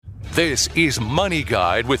This is Money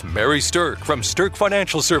Guide with Mary Sterk from Sterk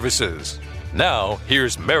Financial Services. Now,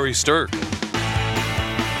 here's Mary Sterk.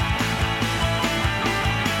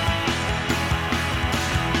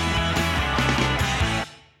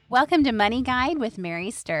 Welcome to Money Guide with Mary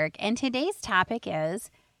Sterk, and today's topic is,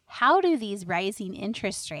 how do these rising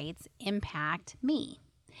interest rates impact me?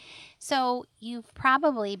 So you've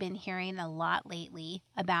probably been hearing a lot lately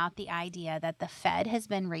about the idea that the Fed has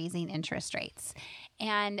been raising interest rates.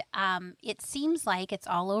 And it seems like it's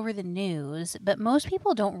all over the news, but most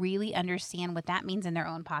people don't really understand what that means in their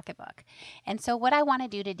own pocketbook. And so what I want to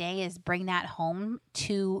do today is bring that home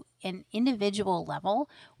to an individual level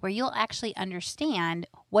where you'll actually understand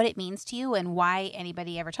what it means to you and why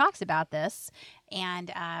anybody ever talks about this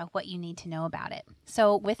and what you need to know about it.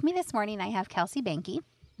 So with me this morning, I have Kelsey Banky.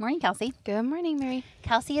 Morning, Kelsey. Good morning, Mary.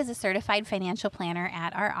 Kelsey is a certified financial planner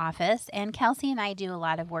at our office, and Kelsey and I do a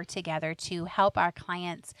lot of work together to help our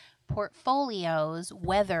clients' portfolios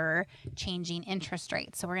weather changing interest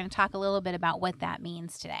rates. So we're going to talk a little bit about what that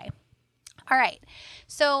means today. All right.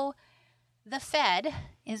 So the Fed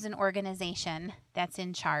is an organization that's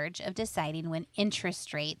in charge of deciding when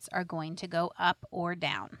interest rates are going to go up or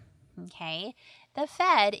down. Okay? The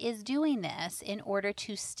Fed is doing this in order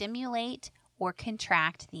to stimulate or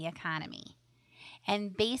contract the economy.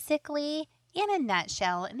 And basically, in a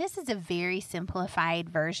nutshell, and this is a very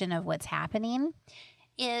simplified version of what's happening,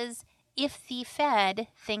 is if the Fed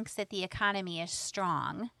thinks that the economy is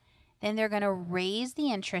strong, then they're going to raise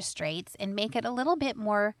the interest rates and make it a little bit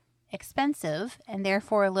more expensive and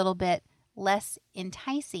therefore a little bit less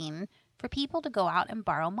enticing for people to go out and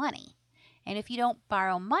borrow money. And if you don't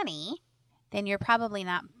borrow money, then you're probably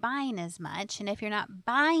not buying as much. And if you're not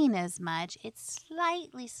buying as much, it's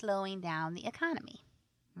slightly slowing down the economy.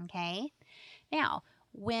 Okay? Now,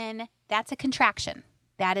 when that's a contraction,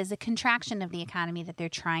 that is a contraction of the economy that they're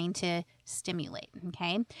trying to stimulate.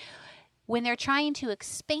 Okay? When they're trying to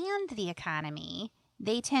expand the economy,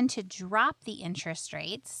 they tend to drop the interest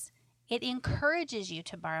rates. It encourages you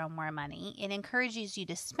to borrow more money. It encourages you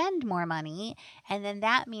to spend more money. And then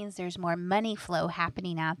that means there's more money flow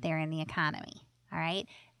happening out there in the economy. All right.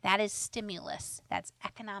 That is stimulus. That's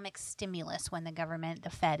economic stimulus when the government, the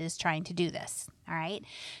Fed, is trying to do this. All right.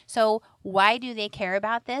 So why do they care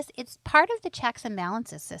about this? It's part of the checks and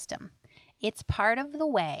balances system. It's part of the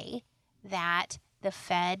way that the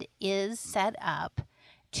Fed is set up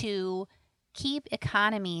to keep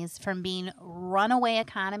economies from being runaway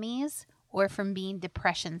economies or from being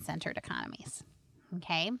depression-centered economies.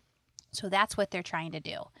 Okay? So that's what they're trying to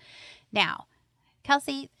do. Now,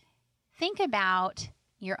 Kelsey, think about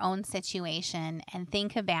your own situation and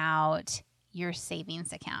think about your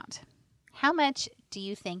savings account. How much do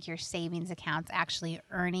you think your savings account's actually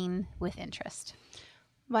earning with interest?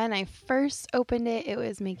 When I first opened it, it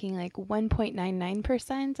was making like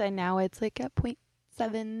 1.99%, and now it's like at 0.7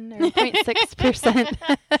 or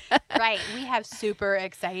 0.6%. Right. We have super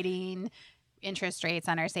exciting interest rates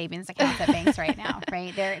on our savings accounts at banks right now,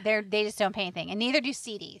 right? They just don't pay anything, and neither do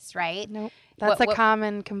CDs, right? Nope. That's a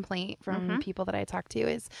common complaint from people that I talk to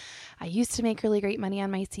is, I used to make really great money on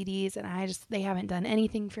my CDs, and they haven't done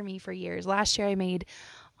anything for me for years. Last year I made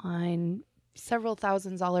on several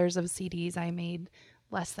 $1,000s of CDs, I made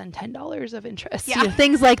less than $10 of interest. Yeah.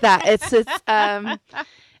 Things like that.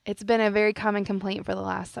 It's been a very common complaint for the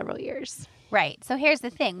last several years. Right. So here's the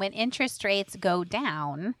thing. When interest rates go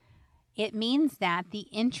down, it means that the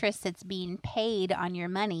interest that's being paid on your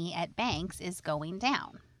money at banks is going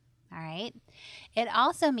down. All right. It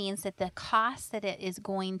also means that the cost that it is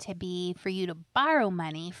going to be for you to borrow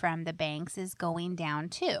money from the banks is going down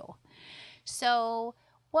too. So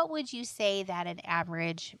what would you say that an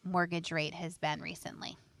average mortgage rate has been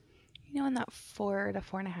recently? In that 4 to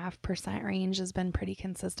 4.5% range has been pretty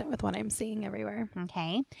consistent with what I'm seeing everywhere.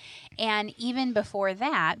 Okay. And even before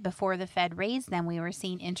that, before the Fed raised them, we were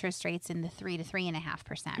seeing interest rates in the 3 to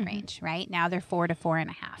 3.5% range, right? Now they're 4 to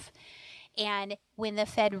 4.5%. And when the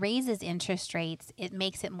Fed raises interest rates, it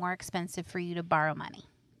makes it more expensive for you to borrow money,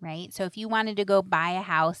 right? So if you wanted to go buy a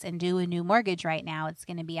house and do a new mortgage right now, it's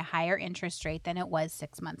going to be a higher interest rate than it was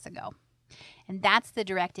 6 months ago. And that's the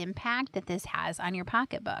direct impact that this has on your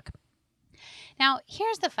pocketbook. Now,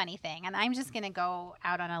 here's the funny thing, and I'm just going to go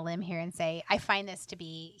out on a limb here and say I find this to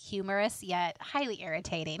be humorous yet highly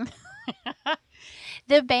irritating.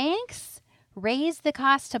 The banks raise the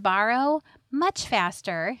cost to borrow much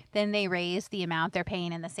faster than they raise the amount they're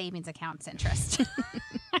paying in the savings account's interest.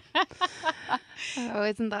 Oh,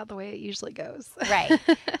 isn't that the way it usually goes? Right.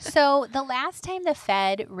 So the last time the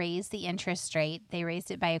Fed raised the interest rate, they raised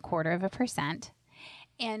it by 0.25%.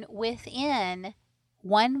 And within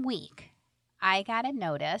 1 week, I got a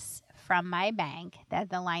notice from my bank that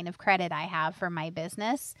the line of credit I have for my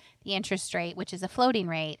business, the interest rate, which is a floating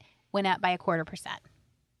rate, went up by 0.25%.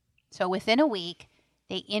 So within a week,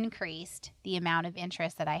 they increased the amount of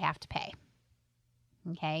interest that I have to pay.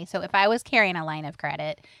 Okay, so if I was carrying a line of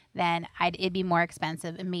credit, then it'd be more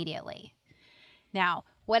expensive immediately. Now,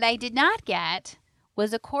 what I did not get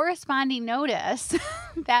was a corresponding notice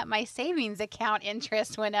that my savings account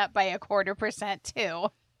interest went up by 0.25% too.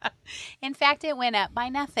 In fact, it went up by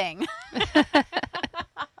nothing.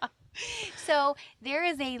 So there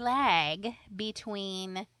is a lag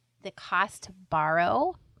between the cost to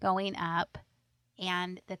borrow going up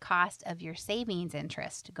and the cost of your savings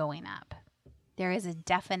interest going up. There is a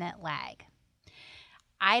definite lag.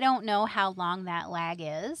 I don't know how long that lag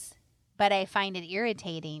is, but I find it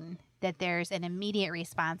irritating that there's an immediate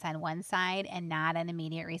response on one side and not an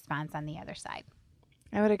immediate response on the other side.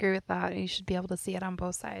 I would agree with that. You should be able to see it on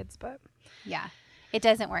both sides, but yeah, it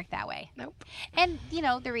doesn't work that way. Nope. And,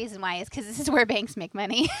 the reason why is because this is where banks make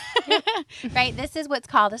money, right? This is what's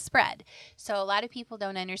called a spread. So a lot of people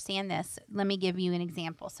don't understand this. Let me give you an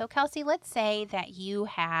example. So, Kelsey, let's say that you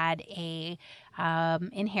had a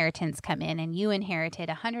inheritance come in and you inherited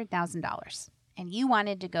 $100,000 and you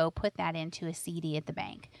wanted to go put that into a CD at the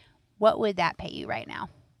bank. What would that pay you right now?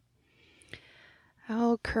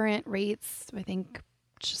 Oh, current rates, I think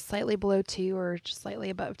just slightly below 2 or just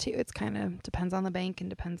slightly above 2. It's kind of depends on the bank and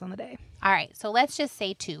depends on the day. All right. So let's just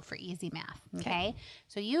say 2 for easy math. Okay.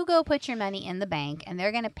 So you go put your money in the bank and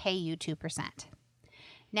they're going to pay you 2%.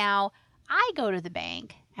 Now, I go to the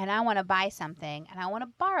bank and I want to buy something and I want to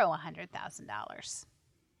borrow $100,000.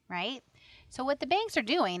 Right? So what the banks are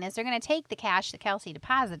doing is they're going to take the cash that Kelsey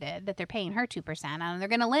deposited that they're paying her 2% on, and they're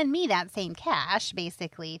going to lend me that same cash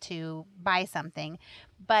basically to buy something,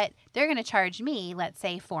 but they're going to charge me, let's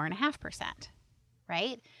say, 4.5%,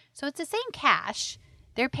 right? So it's the same cash.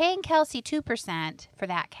 They're paying Kelsey 2% for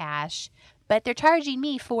that cash, but they're charging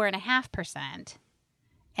me 4.5%.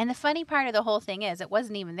 And the funny part of the whole thing is it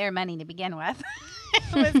wasn't even their money to begin with.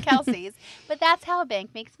 It was Kelsey's. But that's how a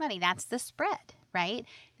bank makes money. That's the spread, right?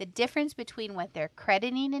 The difference between what they're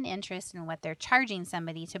crediting in interest and what they're charging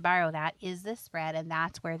somebody to borrow that is the spread, and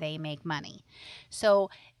that's where they make money. So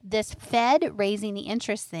this Fed raising the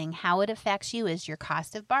interest thing, how it affects you is your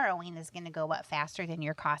cost of borrowing is going to go up faster than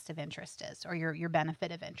your cost of interest is, or your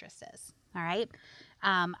benefit of interest is. All right?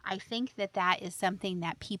 I think that is something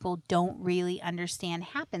that people don't really understand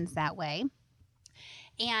happens that way.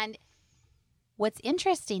 And what's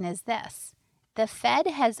interesting is this. The Fed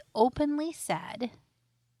has openly said,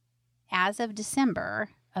 as of December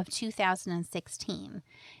of 2016,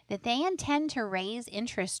 that they intend to raise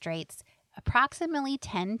interest rates approximately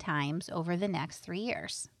 10 times over the next 3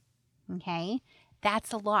 years. Okay?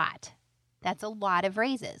 That's a lot. That's a lot of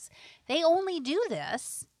raises. They only do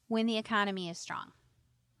this when the economy is strong.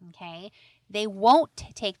 Okay? They won't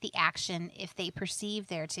take the action if they perceive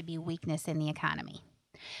there to be weakness in the economy.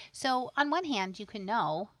 So on one hand, you can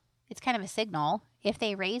know it's kind of a signal. If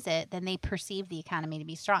they raise it, then they perceive the economy to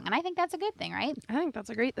be strong. And I think that's a good thing, right? I think that's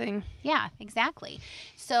a great thing. Yeah, exactly.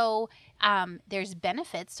 So there's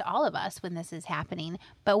benefits to all of us when this is happening.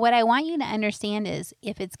 But what I want you to understand is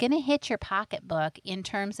if it's going to hit your pocketbook in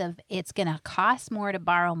terms of it's going to cost more to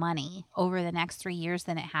borrow money over the next 3 years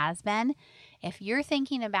than it has been, if you're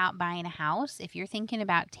thinking about buying a house, if you're thinking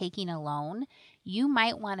about taking a loan, you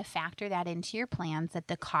might want to factor that into your plans that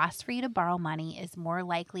the cost for you to borrow money is more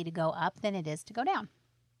likely to go up than it is to go down.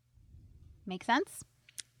 Make sense?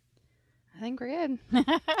 I think we're good.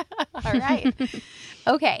 All right.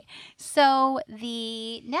 Okay. So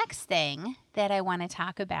the next thing that I want to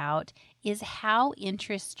talk about is how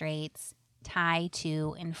interest rates tie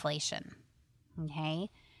to inflation. Okay.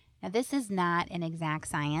 Now, this is not an exact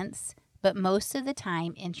science, but most of the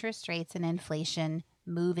time, interest rates and inflation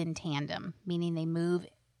move in tandem, meaning they move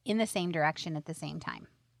in the same direction at the same time.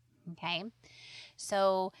 Okay.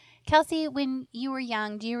 So, Kelsey, when you were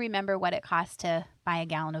young, do you remember what it cost to buy a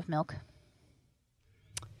gallon of milk?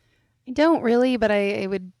 I don't really, but I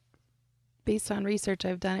would, based on research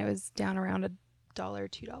I've done, it was down around $1,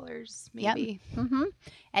 $2, maybe. Yep. Mm-hmm.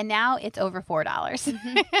 And now it's over $4.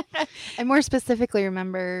 Mm-hmm. I more specifically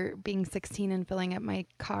remember being 16 and filling up my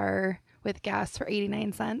car with gas for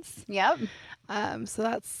 89 cents. Yep. So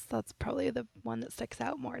that's probably the one that sticks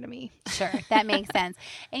out more to me. Sure. That makes sense.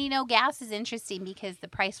 And gas is interesting because the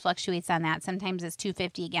price fluctuates on that. Sometimes it's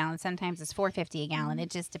 $2.50 a gallon. Sometimes it's $4.50 a gallon.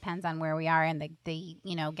 It just depends on where we are in the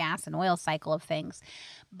gas and oil cycle of things.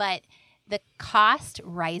 But the cost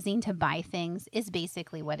rising to buy things is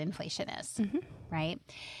basically what inflation is, right?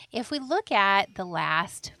 If we look at the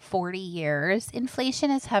last 40 years, inflation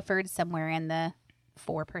has hovered somewhere in the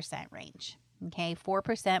 4% range, okay?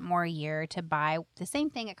 4% more a year to buy the same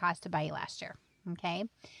thing it cost to buy you last year, okay?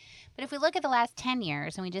 But if we look at the last 10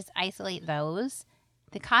 years and we just isolate those,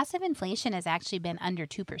 the cost of inflation has actually been under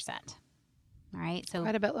 2%, all right? So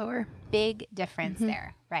quite a bit lower. Big difference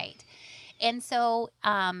there, right? And so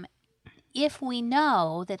if we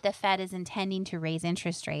know that the Fed is intending to raise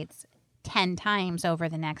interest rates 10 times over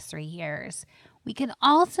the next 3 years, we can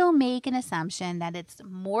also make an assumption that it's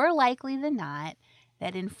more likely than not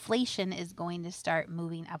that inflation is going to start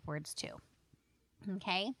moving upwards too.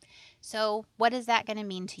 Okay, so what is that going to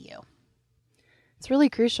mean to you? It's really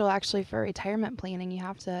crucial actually for retirement planning. You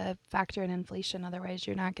have to factor in inflation. Otherwise,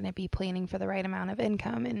 you're not going to be planning for the right amount of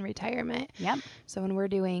income in retirement. Yep. So when we're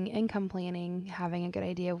doing income planning, having a good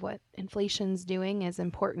idea of what inflation's doing is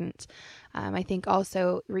important. I think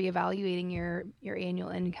also reevaluating your annual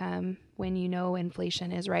income when you know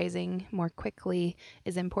inflation is rising more quickly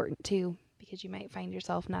is important too, because you might find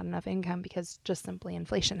yourself not enough income because just simply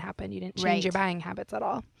inflation happened. You didn't change your buying habits at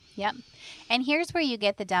all. Yep. And here's where you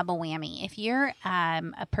get the double whammy. If you're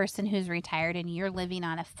a person who's retired and you're living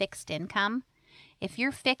on a fixed income, if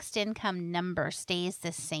your fixed income number stays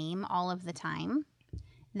the same all of the time,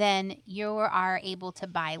 then you are able to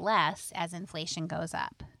buy less as inflation goes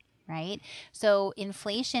up, right? So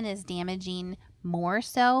inflation is damaging more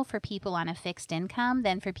so for people on a fixed income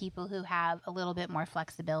than for people who have a little bit more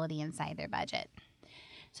flexibility inside their budget.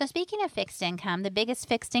 So speaking of fixed income, the biggest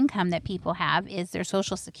fixed income that people have is their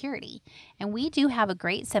Social Security. And we do have a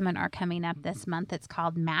great seminar coming up this month that's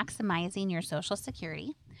called Maximizing Your Social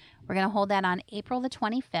Security. We're going to hold that on April the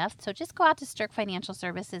 25th. So just go out to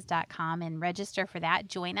SterkFinancialServices.com and register for that.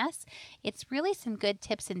 Join us. It's really some good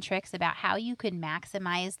tips and tricks about how you can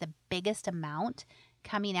maximize the biggest amount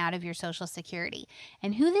coming out of your Social Security.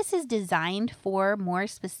 And who this is designed for more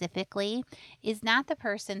specifically is not the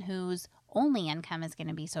person whose only income is going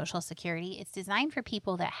to be Social Security. It's designed for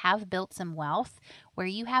people that have built some wealth where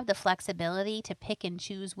you have the flexibility to pick and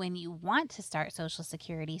choose when you want to start Social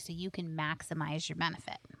Security so you can maximize your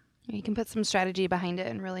benefit. You can put some strategy behind it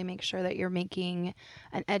and really make sure that you're making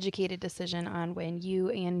an educated decision on when you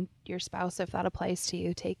and your spouse, if that applies to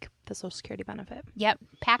you, take the Social Security benefit. Yep,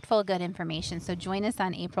 packed full of good information. So join us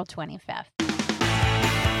on April 25th.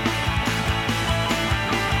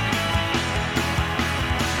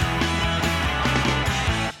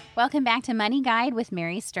 Welcome back to Money Guide with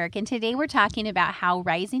Mary Sterk, and today we're talking about how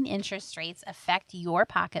rising interest rates affect your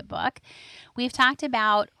pocketbook. We've talked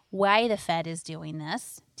about why the Fed is doing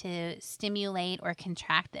this, to stimulate or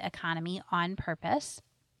contract the economy on purpose.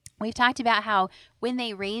 We've talked about how when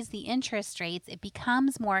they raise the interest rates, it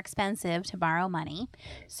becomes more expensive to borrow money.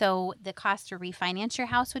 So the cost to refinance your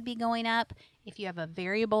house would be going up. If you have a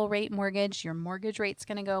variable rate mortgage, your mortgage rate's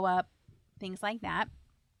going to go up, things like that.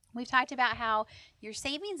 We've talked about how your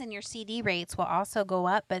savings and your CD rates will also go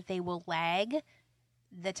up, but they will lag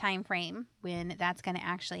the time frame when that's going to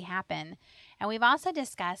actually happen. And we've also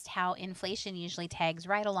discussed how inflation usually tags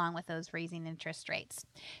right along with those raising interest rates.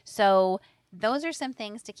 So those are some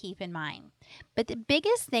things to keep in mind. But the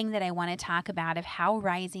biggest thing that I want to talk about of how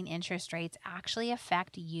rising interest rates actually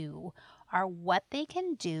affect you are what they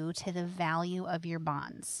can do to the value of your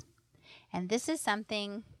bonds. And this is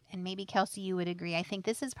something, and maybe Kelsey, you would agree, I think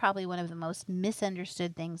this is probably one of the most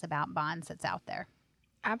misunderstood things about bonds that's out there.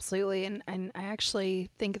 Absolutely. And I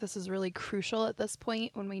actually think this is really crucial at this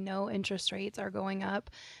point when we know interest rates are going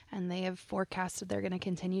up and they have forecasted they're going to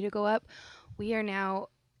continue to go up. We are now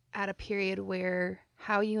at a period where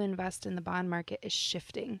how you invest in the bond market is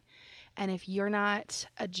shifting. And if you're not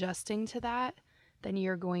adjusting to that, then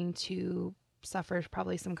you're going to suffer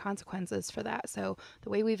probably some consequences for that. So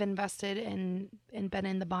the way we've invested and been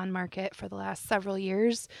in the bond market for the last several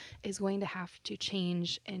years is going to have to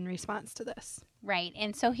change in response to this. Right.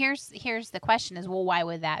 And so here's the question is, well, why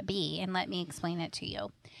would that be? And let me explain it to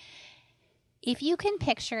you. If you can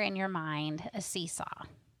picture in your mind a seesaw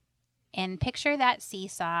and picture that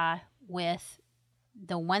seesaw with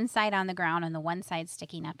the one side on the ground and the one side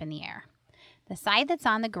sticking up in the air. The side that's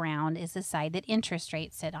on the ground is the side that interest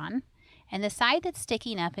rates sit on. And the side that's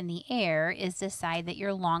sticking up in the air is the side that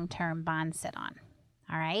your long-term bonds sit on.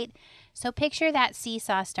 All right. So picture that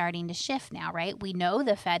seesaw starting to shift now, right? We know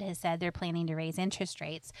the Fed has said they're planning to raise interest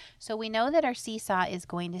rates. So we know that our seesaw is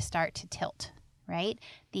going to start to tilt, right?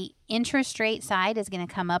 The interest rate side is going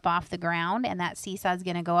to come up off the ground, and that seesaw is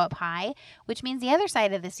going to go up high, which means the other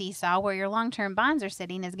side of the seesaw where your long-term bonds are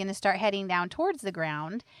sitting is going to start heading down towards the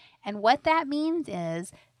ground. And what that means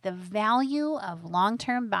is the value of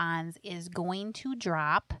long-term bonds is going to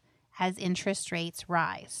drop as interest rates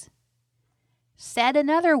rise. Said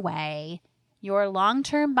another way, your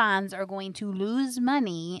long-term bonds are going to lose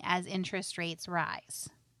money as interest rates rise.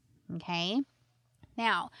 Okay?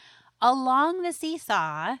 Now, along the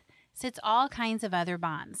seesaw sits all kinds of other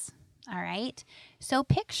bonds. All right? So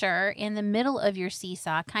picture in the middle of your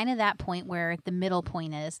seesaw, kind of that point where the middle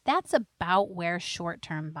point is, that's about where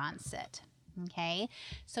short-term bonds sit. Okay?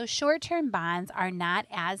 So short-term bonds are not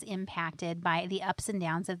as impacted by the ups and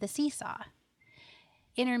downs of the seesaw.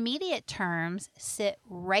 Intermediate terms sit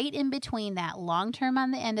right in between that long term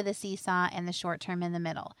on the end of the seesaw and the short term in the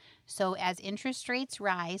middle. So as interest rates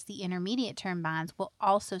rise, the intermediate term bonds will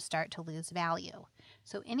also start to lose value.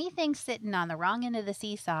 So anything sitting on the wrong end of the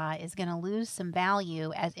seesaw is going to lose some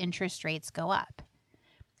value as interest rates go up.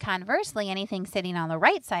 Conversely, anything sitting on the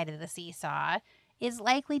right side of the seesaw is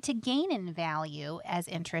likely to gain in value as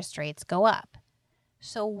interest rates go up.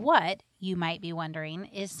 So what, you might be wondering,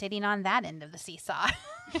 is sitting on that end of the seesaw?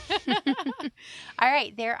 All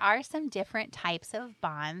right, there are some different types of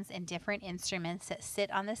bonds and different instruments that sit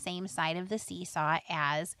on the same side of the seesaw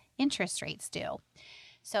as interest rates do.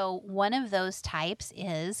 So one of those types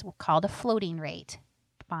is called a floating rate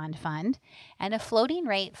bond fund. And a floating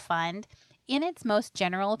rate fund, in its most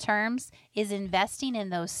general terms, is investing in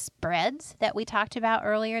those spreads that we talked about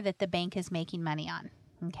earlier that the bank is making money on.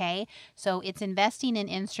 Okay, so it's investing in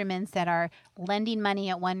instruments that are lending money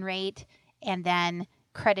at one rate and then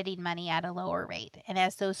crediting money at a lower rate. And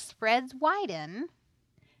as those spreads widen,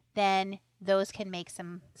 then those can make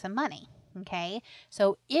some money. Okay,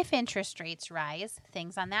 so if interest rates rise,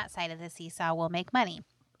 things on that side of the seesaw will make money.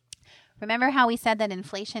 Remember how we said that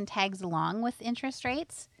inflation tags along with interest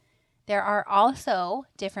rates? There are also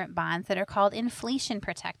different bonds that are called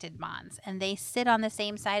inflation-protected bonds, and they sit on the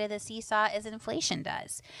same side of the seesaw as inflation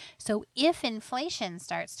does. So if inflation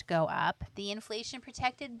starts to go up, the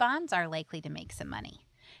inflation-protected bonds are likely to make some money.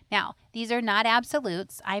 Now, these are not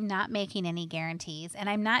absolutes. I'm not making any guarantees, and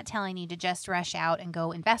I'm not telling you to just rush out and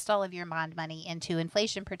go invest all of your bond money into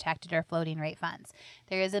inflation-protected or floating rate funds.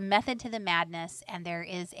 There is a method to the madness, and there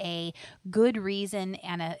is a good reason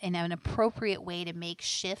and an appropriate way to make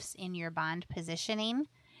shifts in your bond positioning.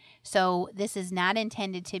 So this is not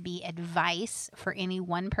intended to be advice for any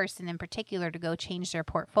one person in particular to go change their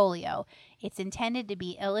portfolio. It's intended to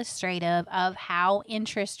be illustrative of how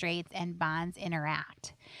interest rates and bonds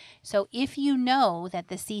interact. So if you know that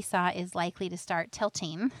the seesaw is likely to start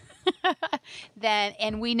tilting, then,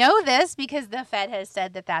 and we know this because the Fed has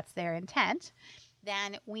said that that's their intent,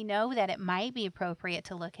 then we know that it might be appropriate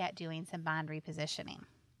to look at doing some bond repositioning.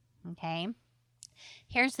 Okay?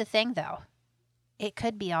 Here's the thing though. It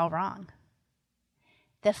could be all wrong.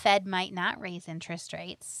 The Fed might not raise interest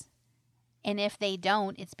rates. And if they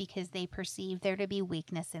don't, it's because they perceive there to be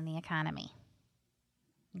weakness in the economy.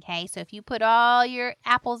 Okay, so if you put all your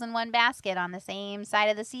apples in one basket on the same side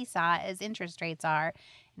of the seesaw as interest rates are,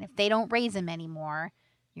 and if they don't raise them anymore,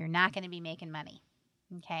 you're not going to be making money.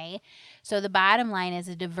 Okay, so the bottom line is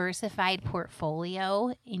a diversified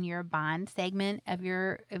portfolio in your bond segment of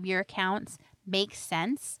your accounts makes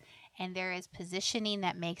sense. And there is positioning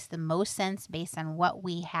that makes the most sense based on what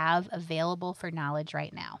we have available for knowledge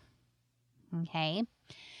right now. Okay,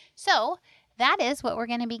 so that is what we're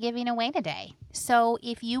going to be giving away today. So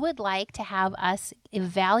if you would like to have us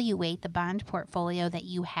evaluate the bond portfolio that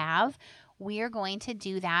you have, we are going to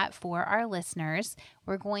do that for our listeners.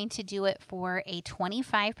 We're going to do it for a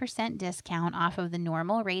 25% discount off of the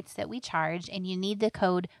normal rates that we charge, and you need the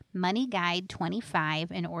code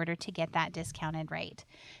MONEYGUIDE25 in order to get that discounted rate.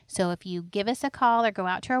 So if you give us a call or go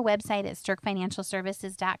out to our website at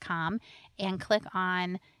sterkfinancialservices.com and click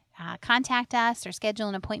on contact us or schedule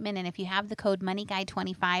an appointment, and if you have the code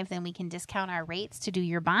MONEYGUIDE25, then we can discount our rates to do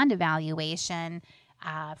your bond evaluation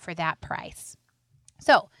for that price.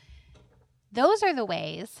 So those are the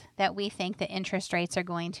ways that we think that interest rates are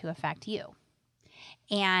going to affect you.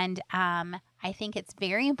 And I think it's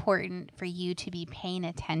very important for you to be paying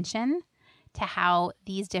attention to how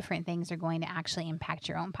these different things are going to actually impact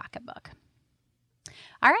your own pocketbook.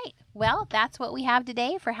 All right. Well, that's what we have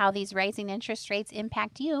today for how these rising interest rates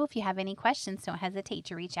impact you. If you have any questions, don't hesitate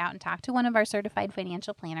to reach out and talk to one of our certified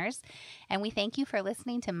financial planners. And we thank you for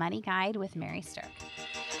listening to Money Guide with Mary Sterk.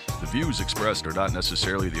 The views expressed are not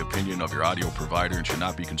necessarily the opinion of your audio provider and should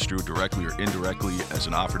not be construed directly or indirectly as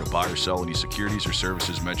an offer to buy or sell any securities or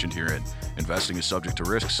services mentioned herein. Investing is subject to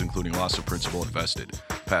risks, including loss of principal invested.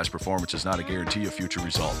 Past performance is not a guarantee of future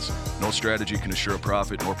results. No strategy can assure a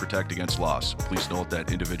profit nor protect against loss. Please note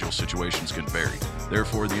that individual situations can vary.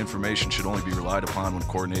 Therefore, the information should only be relied upon when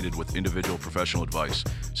coordinated with individual professional advice.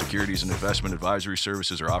 Securities and investment advisory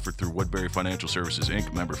services are offered through Woodbury Financial Services,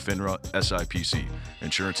 Inc., member FINRA, SIPC.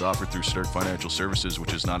 Insurance offered through Sterk Financial Services,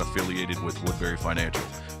 which is not affiliated with Woodbury Financial.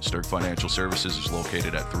 Sterk Financial Services is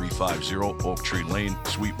located at 350 Oak Tree Lane,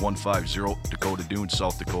 Suite 150, Dakota Dunes,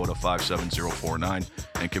 South Dakota 57049,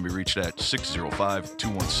 and can be reached at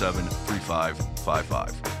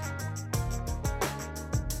 605-217-3555.